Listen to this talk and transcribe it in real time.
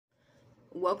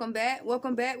Welcome back.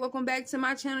 Welcome back. Welcome back to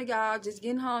my channel, y'all. Just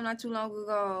getting home not too long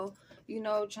ago. You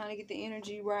know, trying to get the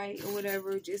energy right or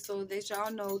whatever. Just so that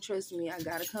y'all know, trust me, I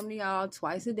gotta come to y'all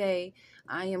twice a day.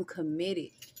 I am committed.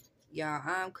 Y'all,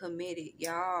 I'm committed.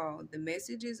 Y'all, the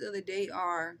messages of the day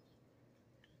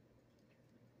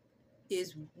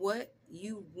is what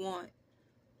you want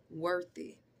worth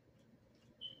it?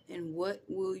 And what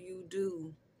will you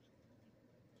do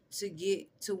to get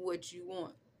to what you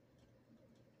want?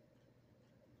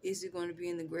 Is it going to be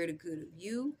in the greater good of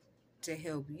you, to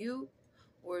help you,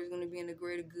 or is it going to be in the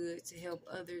greater good to help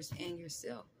others and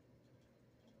yourself?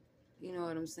 You know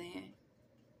what I'm saying?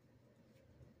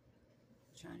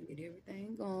 Trying to get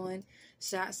everything going.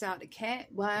 Shouts out to Cat.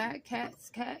 Why? Cat,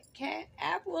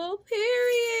 Apple,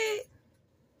 period.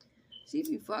 She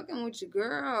be fucking with your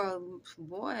girl.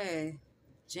 Boy,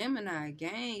 Gemini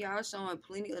gang. Y'all showing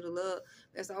plenty of the love.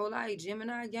 That's all like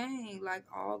Gemini gang. Like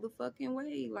all the fucking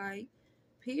way. Like,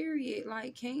 period.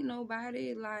 Like, can't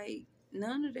nobody, like,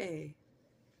 none of that.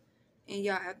 And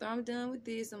y'all, after I'm done with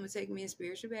this, I'm going to take me a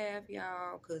spiritual bath,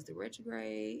 y'all. Because the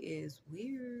retrograde is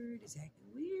weird. It's acting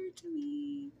weird to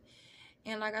me.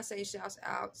 And like I say, shouts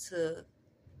out to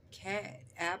Cat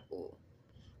Apple.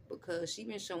 Because she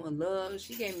been showing love.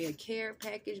 She gave me a care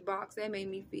package box. That made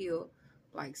me feel,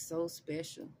 like, so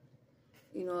special.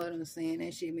 You know what I'm saying?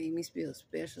 That shit made me feel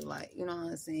special. Like, you know what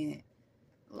I'm saying?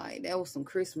 Like, that was some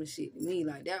Christmas shit to me.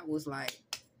 Like, that was like,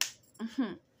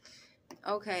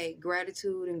 okay,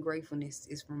 gratitude and gratefulness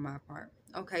is from my part.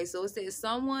 Okay, so it says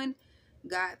someone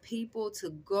got people to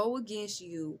go against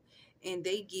you and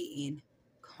they getting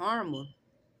karma.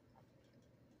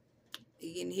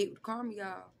 They getting hit with karma,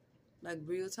 y'all. Like,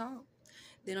 real talk.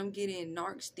 Then I'm getting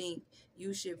narcs think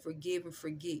you should forgive and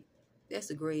forget.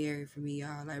 That's a gray area for me,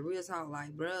 y'all. Like, real talk,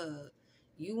 like, bruh,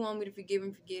 you want me to forgive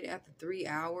and forget after 3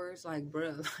 hours? Like,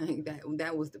 bruh, like,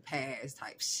 that was the past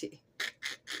type shit.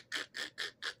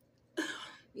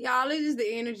 Y'all, it's just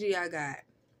the energy I got.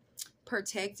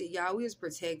 Protected, y'all. We was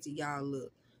protected, y'all.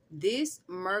 Look, this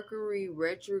Mercury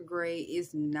retrograde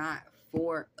is not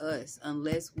for us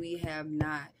unless we have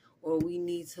not, or we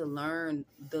need to learn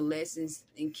the lessons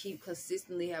and keep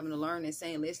consistently having to learn and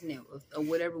saying, listen, or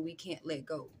whatever we can't let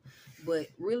go. But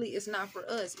really, it's not for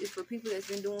us. It's for people that's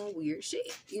been doing weird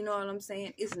shit. You know what I'm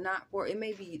saying? It's not for, it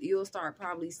may be, you'll start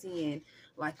probably seeing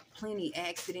like plenty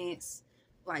accidents,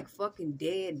 like fucking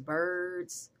dead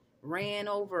birds, ran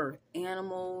over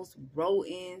animals,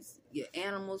 rodents. Your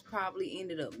animals probably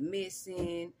ended up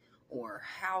missing, or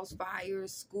house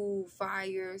fires, school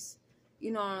fires. You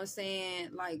know what I'm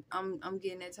saying? Like, I'm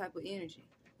getting that type of energy.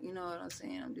 You know what I'm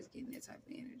saying? I'm just getting that type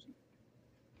of energy.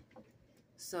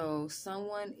 So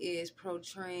someone is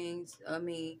portraying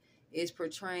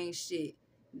shit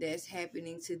that's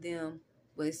happening to them,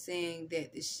 but saying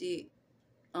that the shit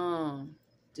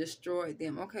destroyed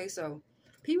them. Okay, so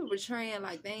people portraying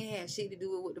like they ain't had shit to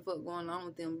do with what the fuck going on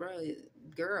with them, bro,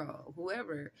 girl,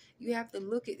 whoever. You have to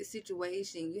look at the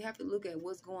situation. You have to look at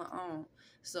what's going on.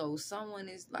 So someone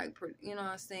is like, you know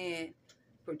what I'm saying,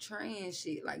 portraying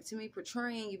shit. Like, to me,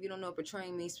 portraying, if you don't know what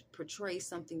portraying means, portray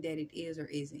something that it is or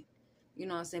isn't. You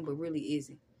know what I'm saying? But really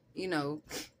isn't. You know.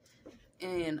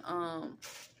 And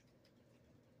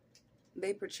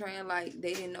they portraying like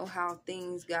they didn't know how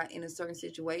things got in a certain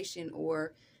situation,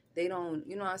 or they don't,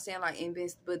 you know what I'm saying, like,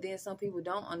 but then some people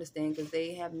don't understand because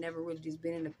they have never really just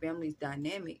been in the family's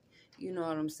dynamic. You know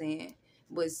what I'm saying?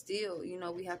 But still, you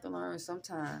know, we have to learn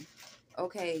sometime.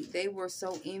 Okay, they were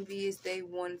so envious, they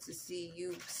wanted to see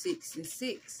you 6 and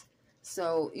 6.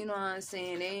 So, you know what I'm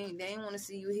saying? They ain't want to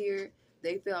see you here.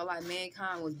 They felt like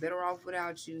mankind was better off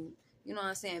without you. You know what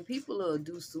I'm saying? People will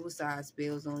do suicide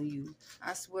spells on you.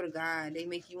 I swear to God, they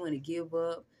make you want to give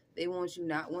up. They want you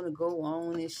not want to go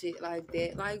on and shit like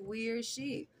that. Like, weird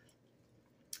shit.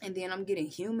 And then I'm getting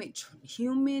human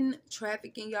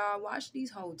trafficking, y'all. Watch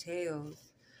these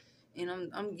hotels. And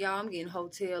I'm getting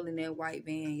hotel in that white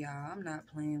van, y'all. I'm not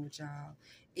playing with y'all.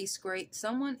 It's great.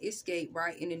 Someone escaped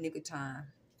right in the nick of time.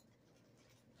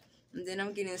 And then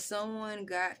I'm getting someone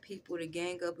got people to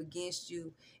gang up against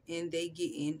you and they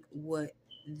getting what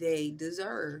they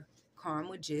deserve.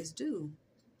 Karma just do.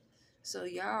 So,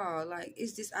 y'all, like,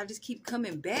 it's just, I just keep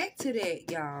coming back to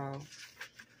that, y'all.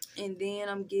 And then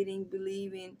I'm getting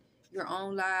believing your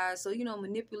own lies. So, you know,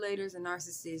 manipulators and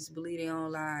narcissists believe their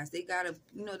own lies. They gotta,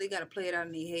 you know, they gotta play it out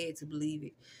in their head to believe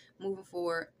it. Moving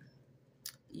forward,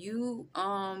 you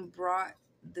brought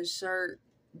the shirt,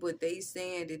 but they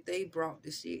saying that they brought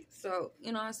the shit. So,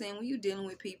 you know what I'm saying? When you dealing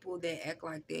with people that act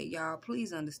like that, y'all,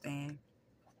 please understand.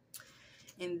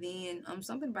 And then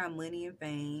something about money and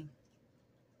fame.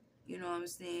 You know what I'm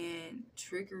saying?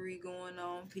 Trickery going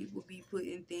on. People be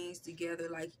putting things together.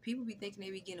 Like, people be thinking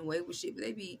they be getting away with shit, but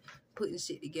they be putting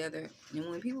shit together. And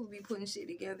when people be putting shit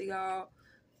together, y'all,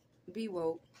 be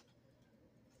woke.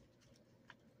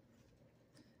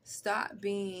 Stop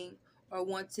being or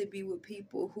want to be with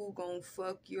people who gonna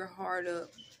fuck your heart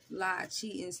up, lie,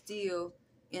 cheat, and steal,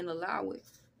 and allow it.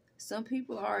 Some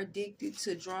people are addicted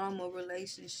to drama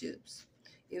relationships.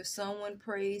 If someone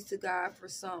prays to God for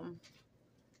something,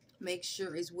 make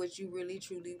sure it's what you really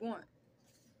truly want.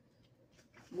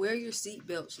 Wear your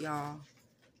seatbelts, y'all.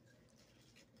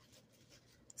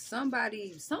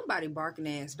 Somebody barking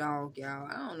ass dog, y'all.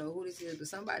 I don't know who this is, but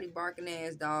somebody barking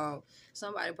ass dog.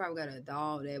 Somebody probably got a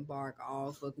dog that bark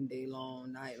all fucking day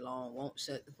long, night long, won't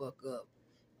shut the fuck up.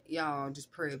 Y'all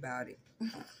just pray about it.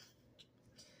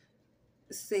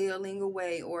 Sailing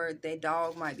away, or that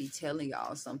dog might be telling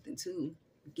y'all something too,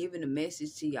 giving a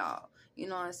message to y'all. You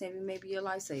know what I'm saying? It may be your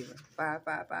lifesaver.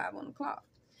 555 on the clock.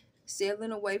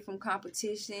 Sailing away from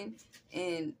competition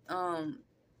and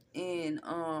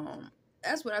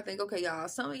that's what I think. Okay, y'all,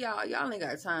 some of y'all ain't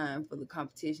got time for the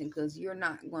competition because you're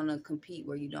not gonna compete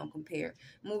where you don't compare.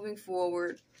 Moving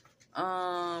forward,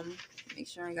 make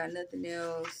sure I ain't got nothing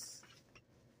else.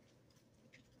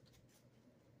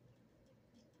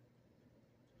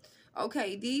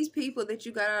 Okay, these people that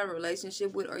you got out of a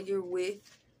relationship with, or you're with,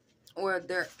 or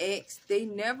their ex, they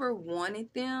never wanted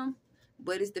them,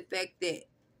 but it's the fact that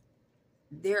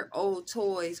their old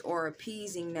toys are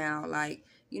appeasing now. Like,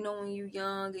 you know, when you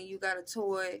young and you got a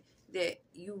toy that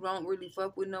you don't really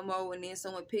fuck with no more, and then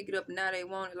someone pick it up and now they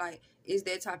want it. Like, it's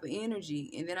that type of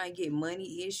energy. And then I get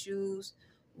money issues,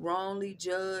 wrongly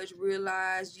judged,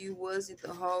 realized you wasn't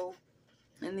the hoe,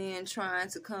 and then trying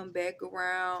to come back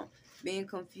around, being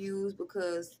confused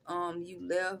because you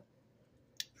left.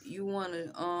 You want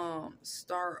to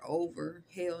start over.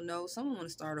 Hell no. Someone want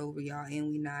to start over, y'all, and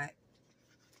we not.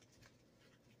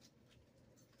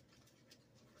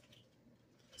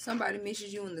 Somebody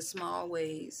misses you in the small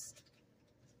ways.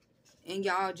 And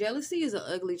y'all, jealousy is an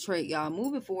ugly trait, y'all.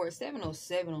 Moving forward,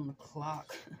 7:07 on the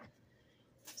clock.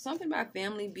 Something about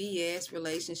family, BS,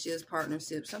 relationships,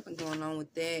 partnerships. Something going on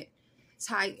with that.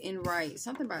 Tight and right.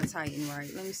 Something about tight and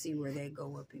right. Let me see where that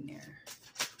go up in there.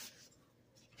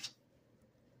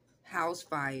 House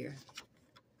fire.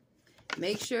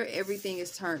 Make sure everything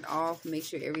is turned off. Make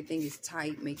sure everything is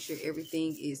tight. Make sure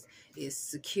everything is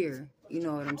secure. You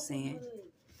know what I'm saying?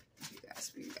 You guys,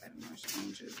 Spirit guide and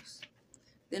angels.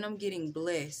 Then I'm getting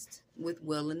blessed with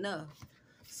well enough.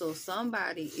 So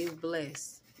somebody is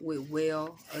blessed with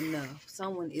well enough.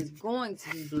 Someone is going to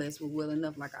be blessed with well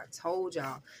enough. Like I told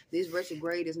y'all, this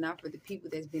retrograde is not for the people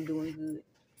that's been doing good.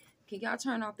 Can y'all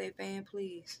turn off that fan,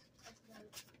 please?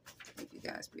 Thank you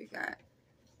guys, Spirit guide.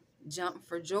 Jump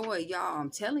for joy, y'all. I'm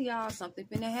telling y'all, something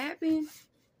finna happen.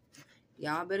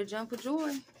 Y'all better jump for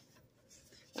joy.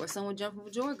 Or someone jumping for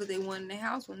joy because they won in the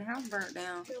house when the house burnt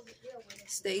down.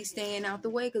 Staying out the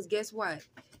way, because guess what?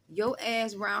 Your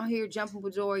ass around here jumping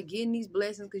for joy, getting these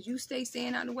blessings, because you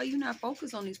staying out the way. You're not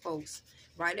focused on these folks.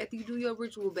 Right after you do your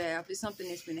ritual bath, it's something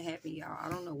that's finna happen, y'all. I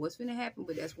don't know what's finna happen,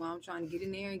 but that's why I'm trying to get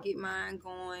in there and get mine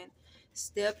going.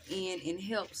 Step in and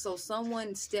help. So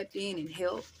someone stepped in and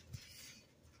helped.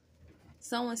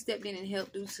 Someone stepped in and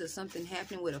helped due to something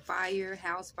happening with a fire,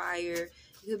 house fire.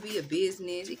 It could be a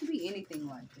business. It could be anything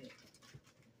like that.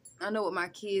 I know at my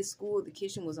kids' school, the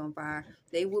kitchen was on fire.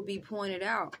 They will be pointed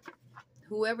out.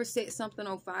 Whoever set something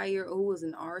on fire, or who was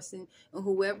an arson, or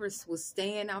whoever was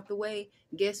staying out the way,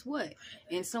 guess what?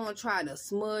 And someone tried to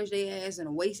smudge their ass and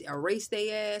erase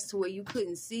their ass to where you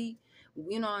couldn't see,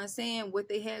 you know what I'm saying, what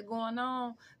they had going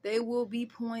on. They will be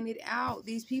pointed out.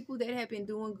 These people that have been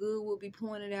doing good will be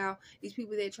pointed out. These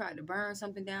people that tried to burn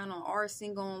something down on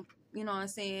arson, on, you know what I'm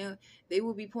saying, they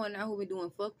will be pointing out who been doing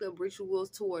fucked up rituals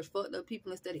towards fucked up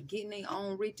people instead of getting their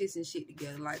own riches and shit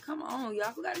together. Like, come on,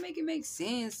 y'all. We gotta make it make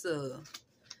sense.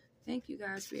 Thank you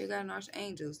guys, Spirit guide and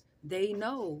archangels. They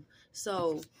know.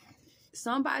 So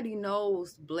somebody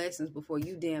knows blessings before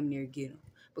you damn near get them.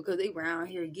 Because they around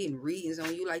here getting readings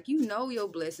on you. Like, you know your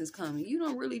blessings coming. You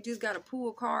don't really just got to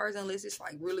pull cards unless it's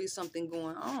like really something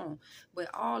going on. But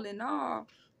all in all,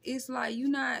 it's like you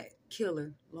not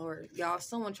killer, Lord. Y'all,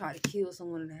 someone tried to kill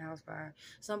someone in the house fire.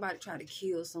 Somebody tried to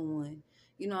kill someone.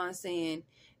 You know what I'm saying?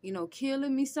 You know,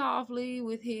 killing me softly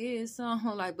with his song.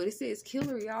 Like, but it says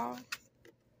killer, y'all.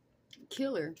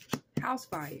 Killer. House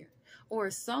fire. Or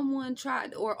someone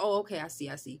tried, or, oh, okay, I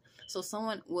see. So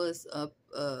someone was,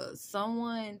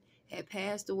 someone had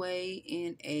passed away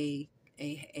in a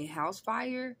house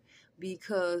fire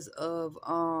because of,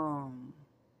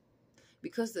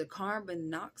 because the carbon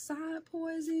monoxide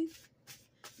poison.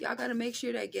 Y'all got to make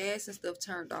sure that gas and stuff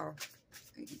turned off.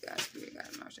 Thank you guys, Spirit, God,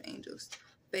 and Archangels.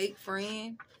 Fake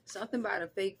friend. Something about a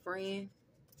fake friend.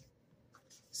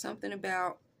 Something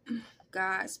about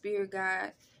God, Spirit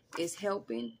God is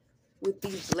helping with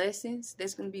these lessons.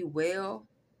 That's going to be well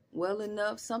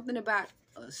enough. Something about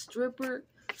a stripper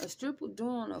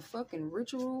doing a fucking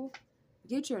ritual.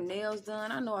 Get your nails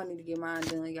done. I know I need to get mine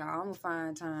done, y'all. I'm going to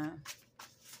find time.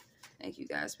 Thank you,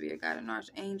 God, Spirit, God, and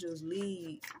Archangels.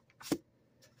 Lead.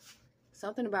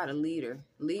 Something about a leader.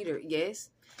 Leader,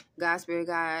 yes. God, Spirit,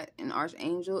 God, and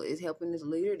Archangel is helping this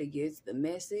leader to get the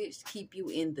message. Keep you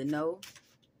in the know.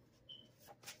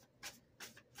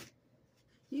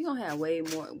 You're going to have way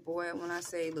more. Boy, when I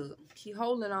say, look, keep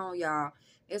holding on, y'all.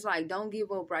 It's like, don't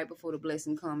give up right before the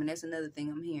blessing comes. And that's another thing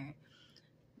I'm hearing.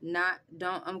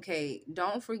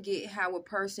 Don't forget how a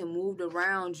person moved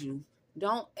around you.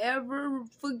 Don't ever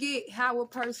forget how a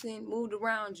person moved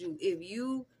around you. If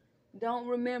you don't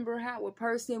remember how a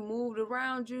person moved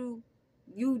around you,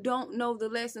 you don't know the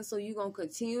lesson. So you're going to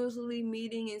continuously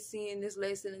meeting and seeing this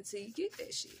lesson until you get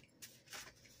that shit.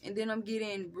 And then I'm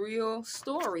getting real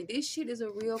story. This shit is a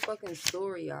real fucking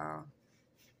story, y'all.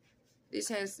 This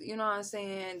has, you know what I'm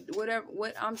saying?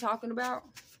 What I'm talking about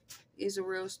is a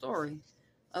real story.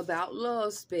 About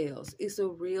love spells. It's a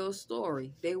real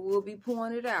story. They will be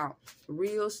pointed out.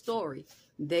 Real story.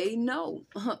 They know.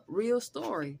 Real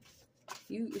story.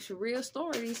 It's a real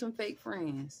story. These some fake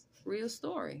friends. Real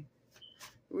story.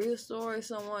 Real story.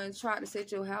 Someone tried to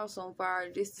set your house on fire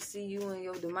just to see you in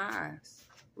your demise.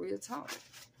 Real talk.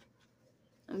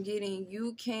 I'm getting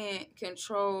you can't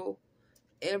control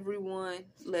everyone,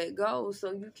 let go.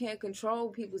 So you can't control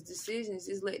people's decisions.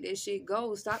 Just let that shit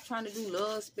go. Stop trying to do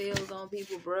love spells on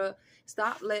people, bruh.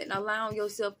 Stop allowing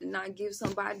yourself to not give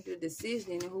somebody the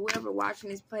decision. And whoever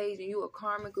watching this page and you a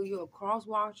karmic or you a cross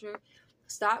watcher,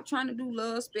 stop trying to do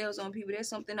love spells on people. That's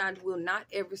something I will not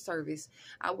ever service.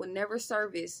 I will never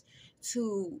service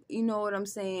to, you know what I'm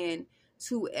saying,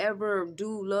 to ever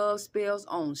do love spells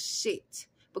on shit.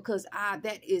 Because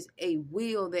that is a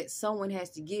will that someone has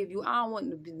to give you. I don't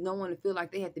want no one to feel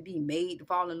like they have to be made to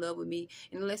fall in love with me.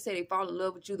 And let's say they fall in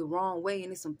love with you the wrong way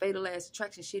and it's some fatal ass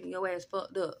attraction shit and your ass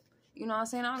fucked up. You know what I'm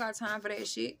saying? I don't got time for that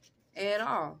shit at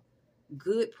all.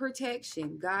 Good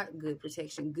protection. Good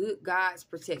protection. Good God's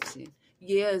protection.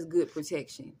 Yeah, it's good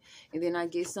protection. And then I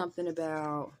get something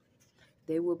about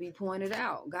they will be pointed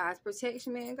out. God's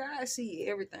protection, man. God see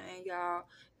everything, y'all.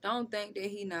 Don't think that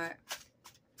he not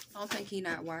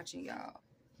watching, y'all.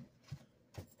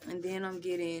 And then I'm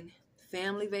getting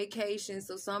family vacation.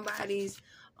 So somebody's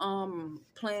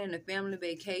planning a family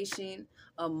vacation.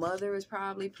 A mother is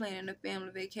probably planning a family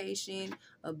vacation.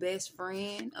 A best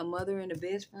friend, a mother and a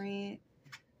best friend.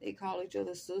 They call each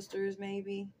other sisters,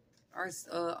 maybe. Or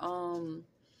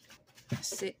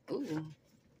ooh.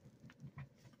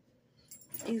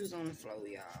 These was on the floor,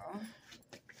 y'all.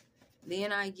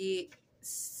 Then I get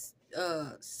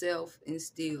self and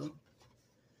still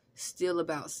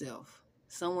about self.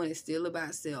 Someone is still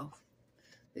about self.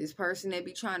 This person that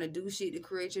be trying to do shit to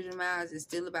create your demise is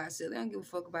still about self. They don't give a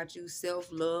fuck about you.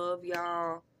 Self-love,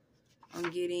 y'all.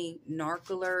 I'm getting narc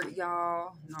alert,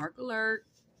 y'all. Narc alert.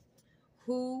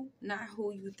 Who, not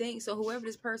who you think. So whoever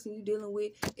this person you dealing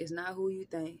with is not who you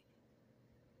think.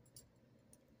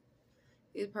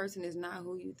 This person is not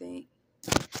who you think.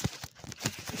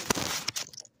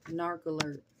 Narc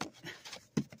alert.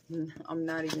 I'm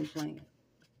not even playing.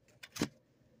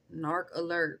 Narc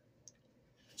alert.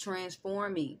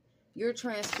 Transforming. You're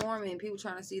transforming. People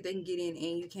trying to see if they can get in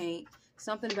and you can't.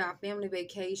 Something about family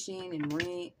vacation and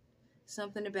rent.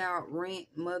 Something about rent,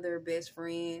 mother, best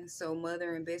friend. So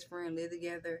mother and best friend live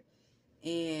together.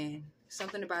 And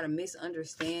something about a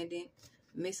misunderstanding.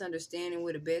 Misunderstanding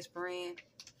with a best friend.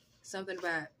 Something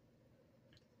about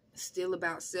still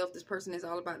about self. This person is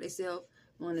all about themselves.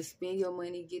 Want to spend your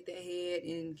money, get that head,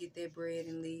 and get that bread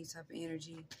and leave type of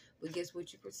energy. But guess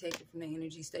what? You protect it from the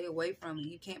energy. Stay away from it.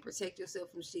 You can't protect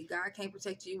yourself from shit. God can't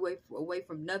protect you away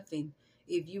from nothing.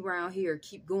 If you around here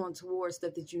keep going towards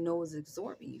stuff that you know is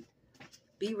absorbing you.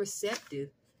 Be receptive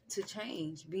to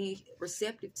change. Be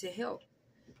receptive to help.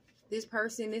 This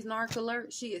person is narc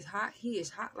alert. She is hot. He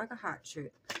is hot like a hot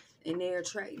trip. And they're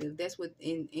attractive. That's what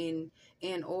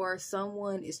or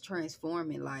someone is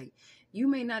transforming. Like, you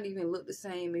may not even look the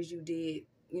same as you did,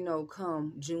 you know,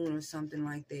 come June or something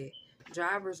like that.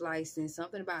 Driver's license,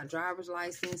 something about driver's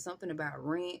license, something about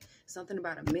rent, something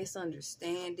about a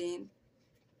misunderstanding.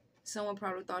 Someone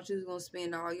probably thought you was gonna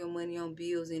spend all your money on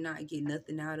bills and not get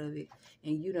nothing out of it.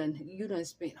 And you done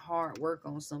spent hard work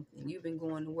on something. You've been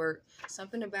going to work.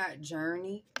 Something about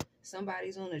journey.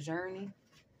 Somebody's on a journey.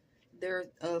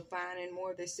 They're finding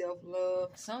more of their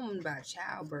self-love. Something about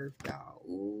childbirth, y'all.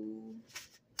 Ooh.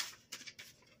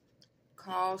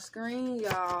 Call screen,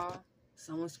 y'all.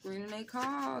 Someone's screening their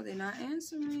call. They're not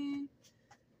answering.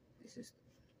 This is.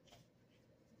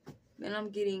 Then I'm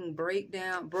getting broke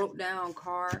down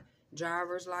car,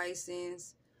 driver's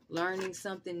license, learning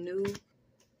something new.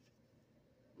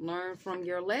 Learn from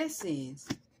your lessons.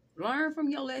 Learn from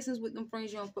your lessons with them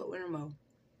friends you don't fuck with anymore.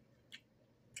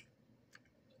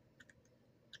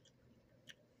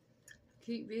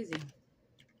 Keep busy.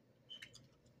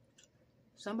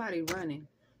 Somebody running.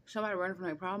 Somebody running from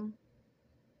that problem.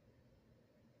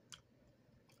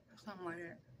 Something like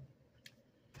that.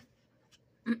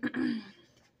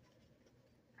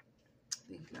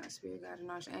 Thank you, God, Spirit, God, and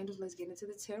Archangels. Let's get into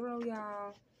the tarot,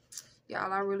 y'all.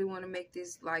 Y'all, I really want to make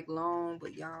this like long,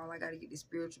 but y'all, I got to get this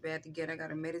spiritual bath together. I got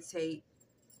to meditate.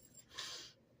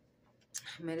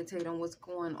 Meditate on what's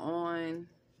going on.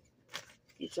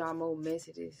 Get y'all more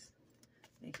messages.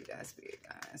 Thank you, God, Spirit,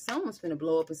 God. Someone's finna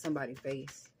blow up in somebody's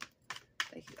face.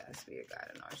 Thank you, God, Spirit, God,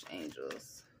 and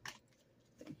Archangels.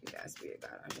 Thank you, God, Spirit,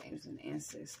 God, Archangels, and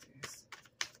ancestors.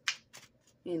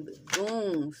 And the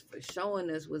goons for showing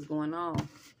us what's going on.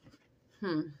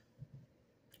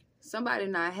 Somebody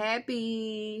not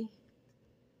happy.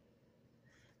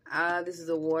 This is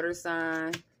a water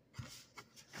sign.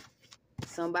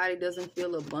 Somebody doesn't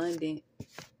feel abundant.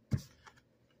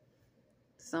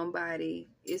 Somebody,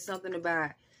 it's something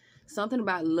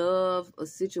about love, a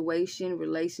situation,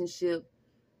 relationship.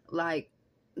 Like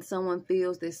someone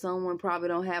feels that someone probably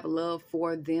don't have love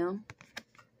for them.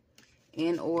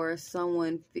 And or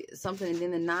something, and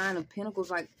then the Nine of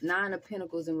Pentacles, like Nine of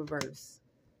Pentacles in reverse.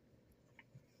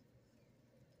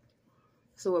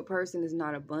 So a person is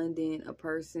not abundant, a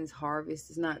person's harvest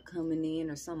is not coming in,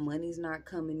 or some money's not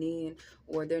coming in,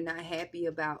 or they're not happy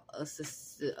about a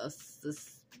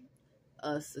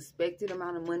suspected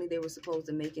amount of money they were supposed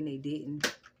to make and they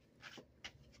didn't.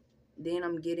 Then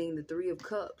I'm getting the Three of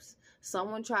Cups.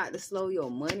 Someone tried to slow your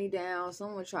money down.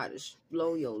 Someone tried to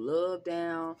slow your love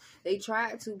down. They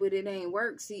tried to, but it ain't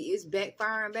work. See, it's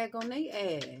backfiring back on their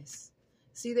ass.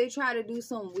 See, they try to do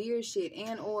some weird shit.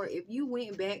 And or if you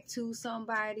went back to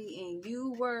somebody and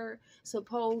you were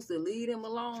supposed to lead them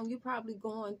along, you're probably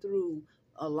going through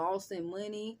a loss in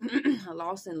money, a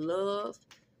loss in love.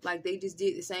 Like they just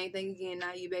did the same thing again.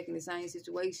 Now you're back in the same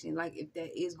situation. Like if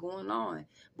that is going on.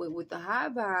 But with the high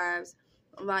vibes,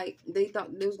 like they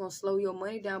thought they was going to slow your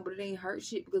money down, but it ain't hurt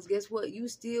shit. Because guess what? You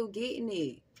still getting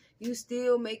it. You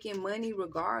still making money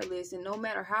regardless. And no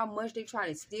matter how much they try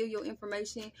to steal your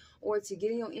information or to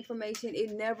get your information,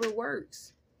 it never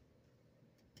works.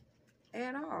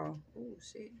 At all. Oh,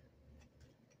 shit.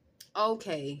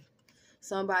 Okay.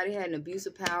 Somebody had an abuse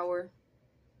of power.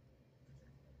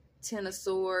 Ten of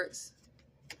Swords.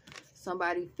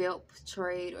 Somebody felt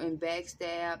betrayed and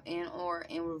backstabbed and or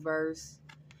in reverse.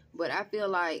 But I feel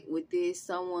like with this,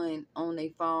 someone on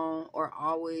their phone or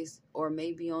always or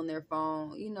maybe on their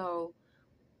phone, you know,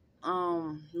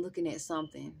 looking at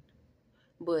something.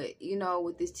 But, you know,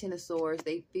 with this Ten of Swords,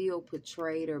 they feel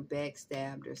betrayed or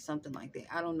backstabbed or something like that.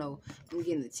 I don't know. I'm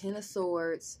getting the Ten of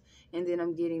Swords and then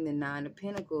I'm getting the Nine of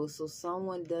Pentacles. So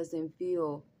someone doesn't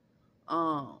feel,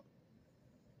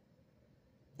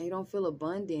 they don't feel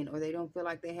abundant or they don't feel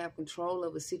like they have control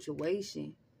of a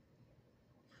situation.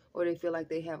 Or they feel like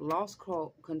they have lost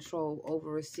control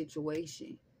over a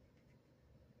situation.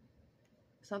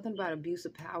 Something about abuse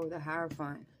of power, the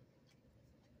Hierophant.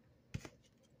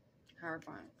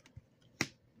 Hierophant.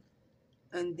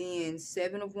 And then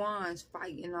Seven of Wands,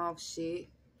 fighting off shit.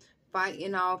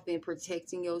 Fighting off and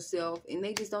protecting yourself. And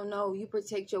they just don't know. You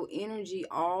protect your energy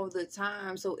all the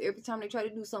time. So every time they try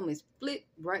to do something, it's flip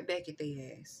right back at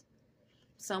their ass.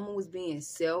 Someone was being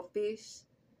selfish.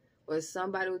 Or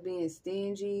somebody was being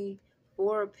stingy.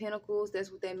 Four of Pentacles, that's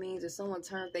what that means. If someone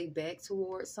turned their back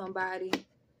towards somebody.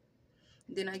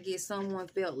 Then I get someone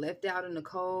felt left out in the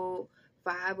cold.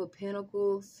 Five of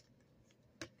Pentacles.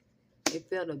 They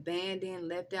felt abandoned,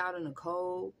 left out in the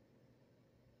cold.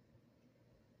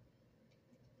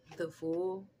 The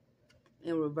Fool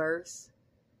in reverse.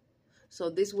 So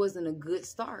this wasn't a good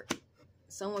start.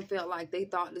 Someone felt like they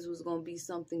thought this was going to be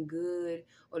something good,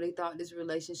 or they thought this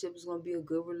relationship was going to be a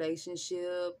good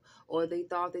relationship, or they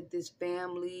thought that this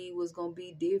family was going to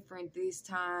be different this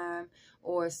time,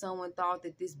 or someone thought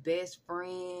that this best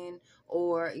friend,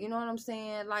 or you know what I'm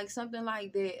saying, like something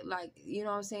like that, like, you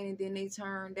know what I'm saying, and then they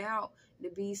turned out to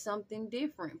be something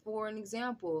different. For an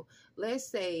example, let's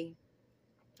say,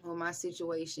 or my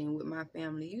situation with my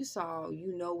family, you saw,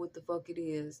 you know what the fuck it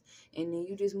is, and then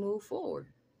you just move forward.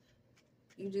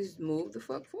 You just move the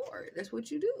fuck forward. That's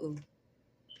what you do.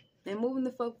 And moving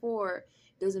the fuck forward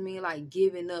doesn't mean like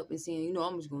giving up and saying, you know,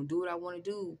 I'm just going to do what I want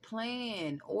to do.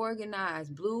 Plan, organize,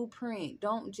 blueprint.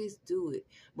 Don't just do it.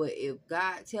 But if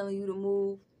God telling you to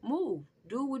move, move.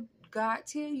 Do what God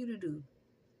tell you to do.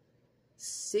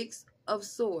 6 of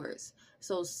Swords.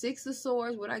 So 6 of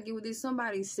Swords, what I get with this,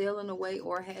 somebody sailing away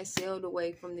or has sailed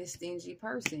away from this stingy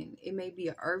person. It may be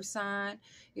an earth sign,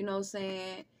 you know what I'm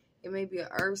saying? It may be an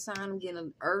earth sign. I'm getting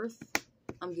an earth.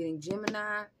 I'm getting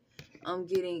Gemini. I'm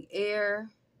getting air.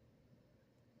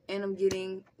 And I'm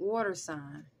getting water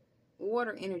sign.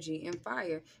 Water energy and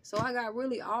fire. So I got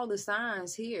really all the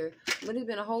signs here. But there's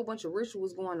been a whole bunch of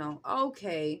rituals going on.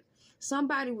 Okay.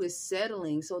 Somebody was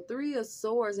settling. So 3 of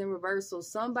Swords in reverse. So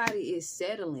somebody is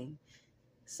settling.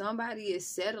 Somebody is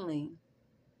settling.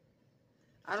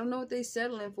 I don't know what they're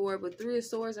settling for, but 3 of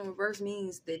Swords in reverse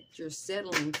means that you're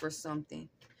settling for something.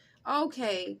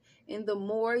 Okay, and the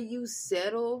more you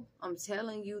settle, I'm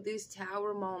telling you, this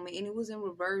Tower moment, and it was in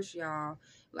reverse, y'all.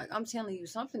 Like, I'm telling you,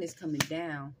 something is coming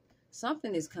down.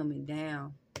 Something is coming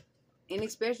down. And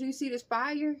especially, you see this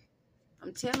fire?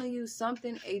 I'm telling you,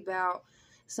 something about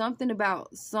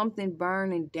something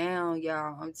burning down,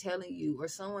 y'all. I'm telling you, or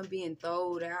someone being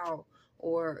thrown out,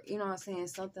 or, you know what I'm saying,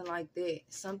 something like that.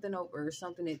 Something over,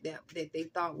 something that they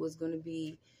thought was going to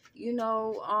be, you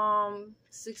know,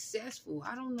 successful.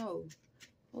 I don't know.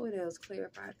 What else?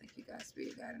 Clarify. I think you got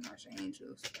spirit, guide, and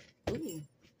archangels. Ooh.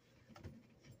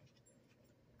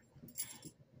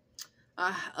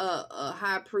 A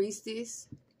high priestess.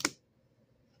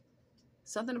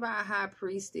 Something about a high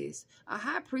priestess. A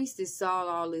high priestess saw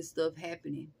all this stuff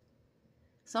happening.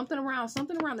 Something around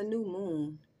the new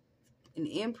moon. An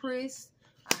empress,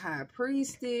 a high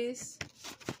priestess.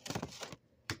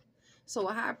 So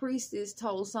a high priestess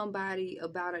told somebody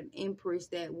about an empress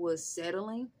that was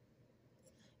settling.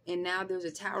 And now there's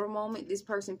a Tower moment. This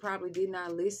person probably did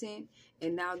not listen.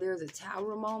 And now there's a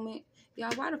Tower moment.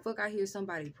 Y'all, why the fuck I hear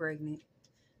somebody pregnant?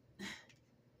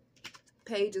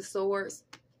 Page of Swords.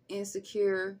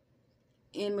 Insecure.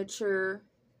 Immature.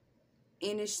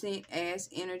 Innocent ass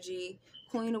energy.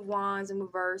 Queen of Wands in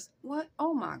reverse. What?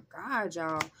 Oh my God,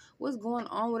 y'all. What's going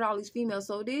on with all these females?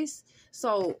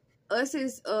 So us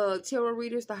as tarot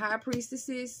readers, the high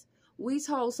priestesses, we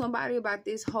told somebody about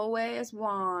this whole ass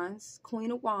Wands,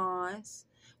 Queen of Wands.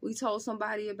 We told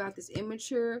somebody about this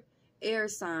immature air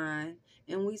sign.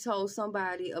 And we told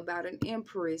somebody about an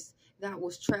empress that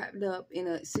was trapped up in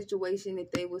a situation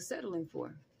that they were settling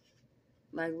for.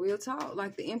 Like, real talk.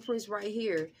 Like the empress right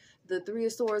here. The 3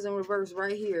 of Swords in reverse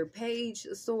right here. Page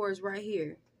of Swords right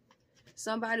here.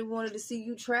 Somebody wanted to see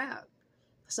you trapped.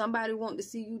 Somebody wanted to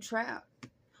see you trapped.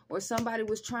 Or somebody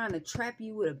was trying to trap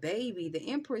you with a baby. The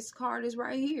Empress card is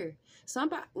right here.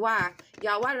 Somebody, why?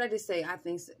 Y'all, why did I just say, I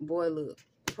think, boy, look,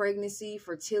 pregnancy,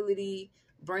 fertility,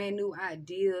 brand new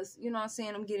ideas. You know what I'm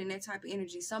saying? I'm getting that type of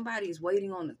energy. Somebody is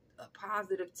waiting on a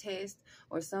positive test,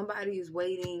 or somebody is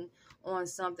waiting on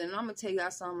something. And I'm going to tell y'all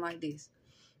something like this.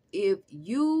 If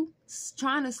you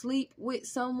trying to sleep with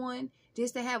someone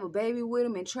just to have a baby with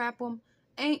them and trap them,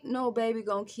 ain't no baby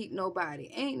gonna keep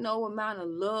nobody. Ain't no amount of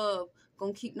love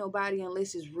gonna keep nobody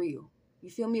unless it's real. You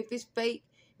feel me? If it's fake,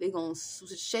 they're gonna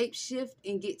shape shift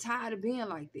and get tired of being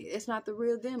like that. It's not the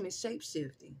real them. It's shape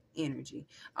shifting energy.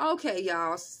 Okay,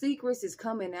 y'all. Secrets is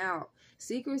coming out.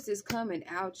 Secrets is coming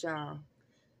out, y'all.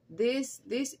 This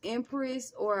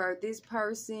empress or this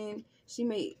person, she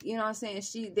may, you know what I'm saying,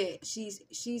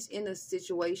 she's in a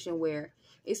situation where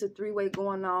it's a 3-way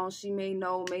going on. She may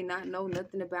know, may not know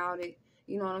nothing about it.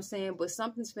 You know what I'm saying? But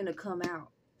something's finna come out.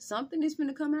 Something is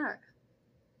finna come out.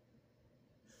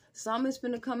 Something's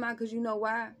finna come out, because you know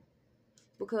why?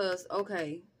 Because,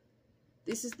 okay,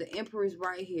 this is the empress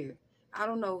right here. I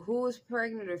don't know who is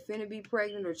pregnant or finna be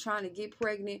pregnant or trying to get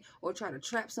pregnant or try to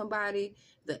trap somebody.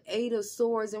 The 8 of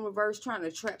Swords in reverse, trying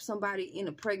to trap somebody in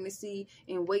a pregnancy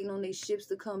and waiting on these ships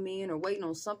to come in or waiting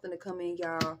on something to come in,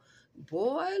 y'all.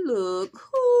 Boy, look.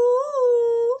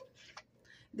 Ooh.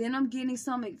 Then I'm getting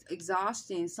some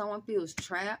exhaustion. Someone feels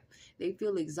trapped. They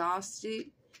feel exhausted.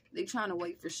 They trying to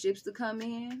wait for ships to come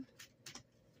in.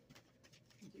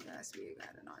 You guys, spirit,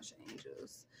 guide, and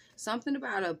archangels. Something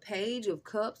about a Page of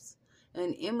Cups,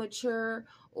 an immature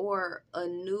or a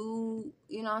new,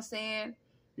 you know what I'm saying,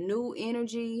 new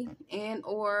energy, and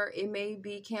or it may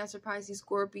be Cancer, Pisces,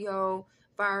 Scorpio,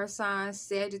 fire signs,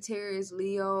 Sagittarius,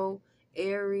 Leo,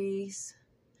 Aries.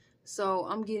 So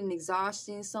I'm getting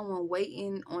exhaustion, someone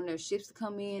waiting on their ships to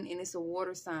come in, and it's a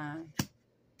water sign.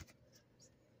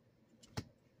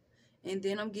 And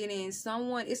then I'm getting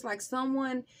someone, it's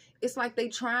like they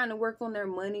trying to work on their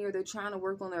money, or they're trying to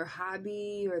work on their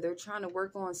hobby, or they're trying to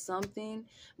work on something.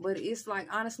 But it's like,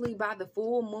 honestly, by the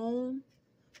full moon,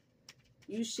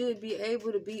 You should be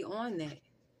able to be on that.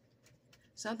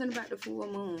 Something about the full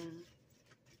moon.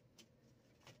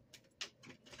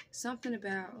 Something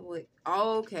about what?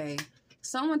 Oh, okay.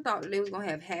 Someone thought that they was going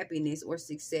to have happiness or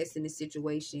success in this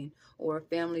situation or a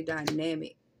family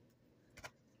dynamic.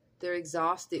 They're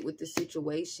exhausted with the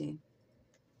situation.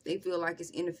 They feel like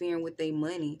it's interfering with their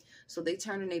money. So they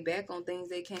turning their back on things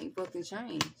they can't fucking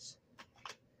change.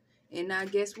 And now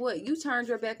guess what? You turned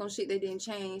your back on shit that didn't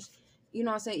change. You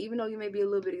know what I'm saying? Even though you may be a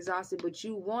little bit exhausted, but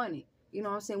you want it. You know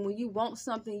what I'm saying? When you want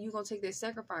something, you're going to take that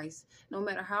sacrifice. No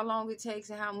matter how long it takes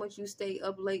and how much you stay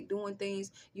up late doing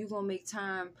things, you're going to make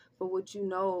time for what you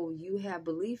know you have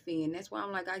belief in. That's why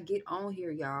I'm like, I get on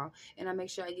here, y'all. And I make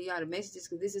sure I get y'all the messages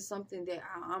because this is something that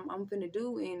I'm finna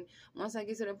do. And once I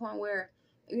get to the point where,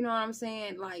 you know what I'm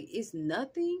saying? Like, it's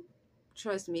nothing.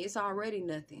 Trust me, it's already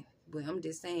nothing. But I'm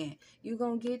just saying, you're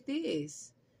going to get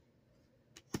this.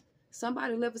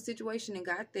 Somebody left a situation and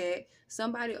got that.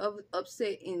 Somebody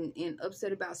upset and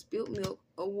upset about spilt milk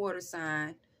or water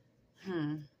sign.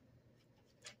 I'm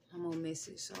on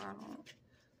message so I don't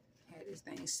have this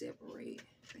thing separate.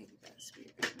 Think about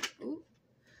spirit. Ooh.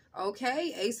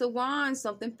 Okay, Ace of Wands.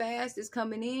 Something fast is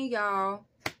coming in, y'all.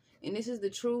 And this is the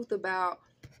truth about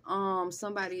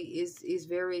somebody is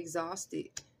very exhausted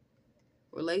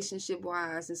relationship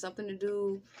wise, and something to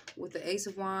do with the Ace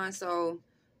of Wands. So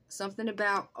something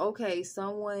about, okay,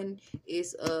 someone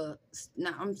is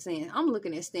now I'm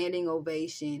looking at standing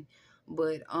ovation,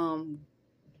 but I'm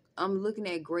looking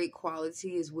at great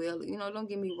quality as well. You know, don't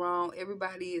get me wrong,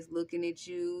 everybody is looking at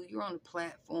you. You're on the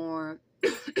platform.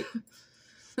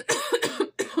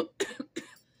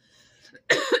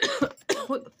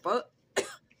 What the fuck?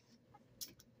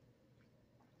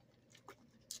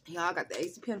 Y'all got the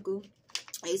Ace of Pentacles,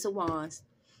 Ace of Wands,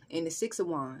 and the Six of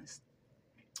Wands.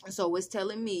 So it's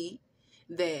telling me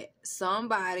that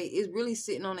somebody is really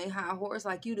sitting on a high horse,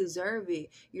 like you deserve it.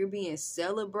 You're being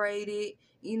celebrated.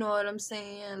 You know what I'm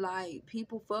saying? Like,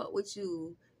 people fuck with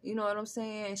you. You know what I'm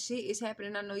saying? Shit is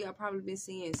happening. I know y'all probably been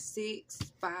seeing 6,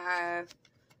 5.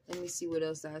 Let me see what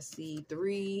else I see.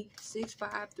 3, 6,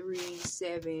 5, 3,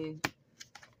 7,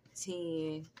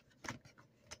 10.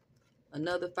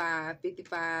 Another 5,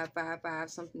 55, 5, 5,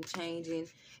 something changing.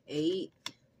 8,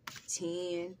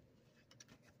 10.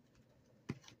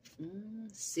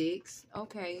 6,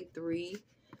 okay, 3.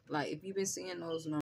 Like, if you've been seeing those numbers.